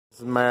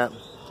Matt,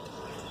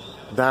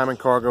 Diamond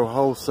Cargo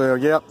Wholesale.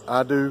 Yep,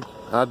 I do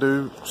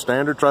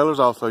standard trailers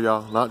also,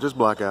 y'all, not just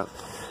blackout.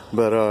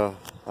 But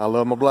I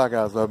love my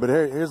blackouts though. But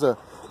here's a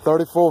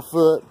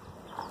 34-foot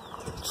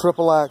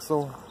triple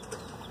axle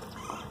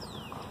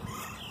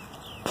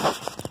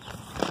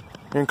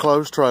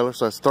enclosed trailer.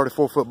 So it's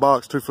 34-foot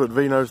box, 2-foot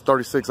V-nose,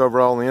 36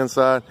 overall on the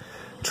inside.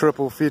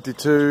 Triple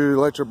 52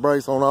 electric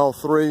brakes on all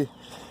three.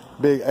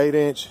 Big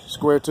 8-inch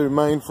square tube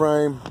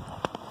mainframe.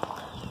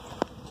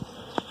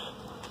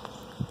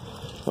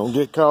 Don't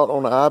get caught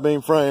on the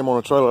I-beam frame on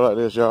a trailer like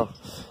this, y'all.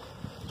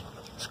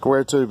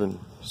 Square tubing,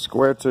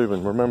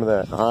 remember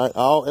that. All right,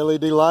 all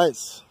LED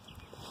lights.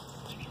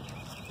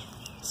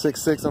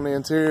 6.6 on the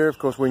interior. Of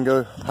course, we can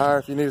go higher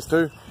if you need us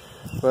to,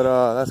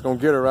 but that's gonna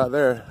get her right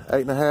there.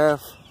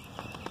 8.5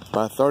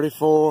 by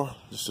 34,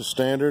 just a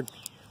standard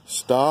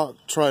stock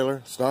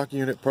trailer, stock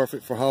unit,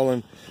 perfect for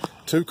hauling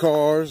 2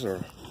 cars or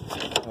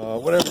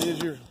whatever it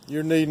is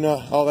you're needing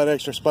all that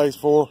extra space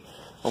for.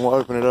 I'm gonna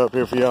open it up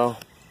here for y'all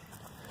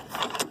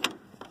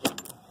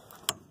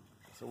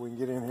so we can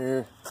get in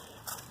here.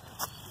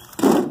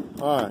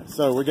 All right,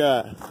 so we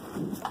got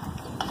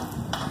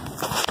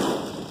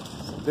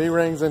some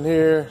D-rings in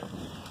here,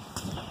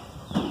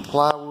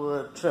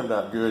 plywood, trimmed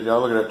out good, y'all.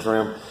 Look at that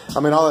trim.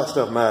 I mean, all that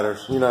stuff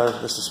matters. You know,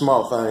 it's the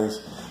small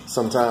things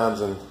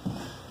sometimes, and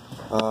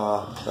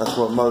that's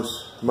what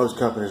most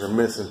companies are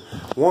missing.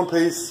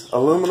 One-piece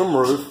aluminum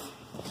roof.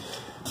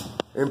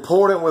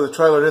 Important with a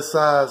trailer this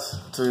size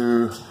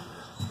to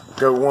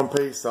go one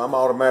piece. So I'm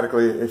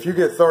automatically, if you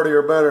get 30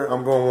 or better,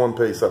 I'm going one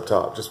piece up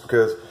top, just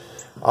because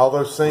all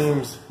those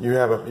seams, you're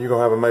gonna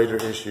have a major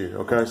issue.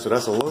 Okay, so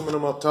that's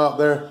aluminum up top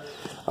there.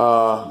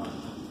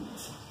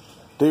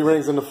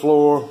 D-rings in the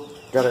floor.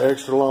 Got an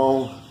extra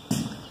long.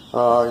 You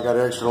got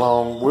an extra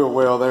long wheel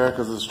well there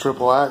because it's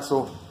triple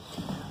axle.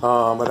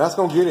 But that's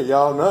gonna get it,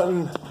 y'all.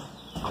 Nothing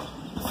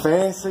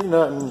fancy,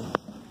 nothing.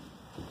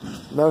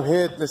 No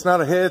head. It's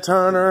not a head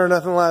turner or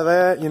nothing like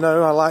that. You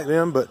know, I like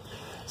them, but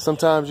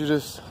sometimes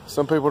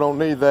some people don't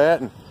need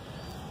that. And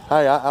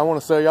hey, I want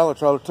to sell y'all a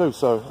trailer too.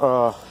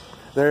 So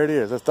there it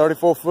is. A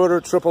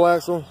 34-footer triple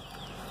axle,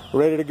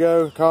 ready to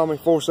go. Call me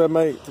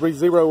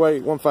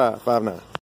 478-308-1559.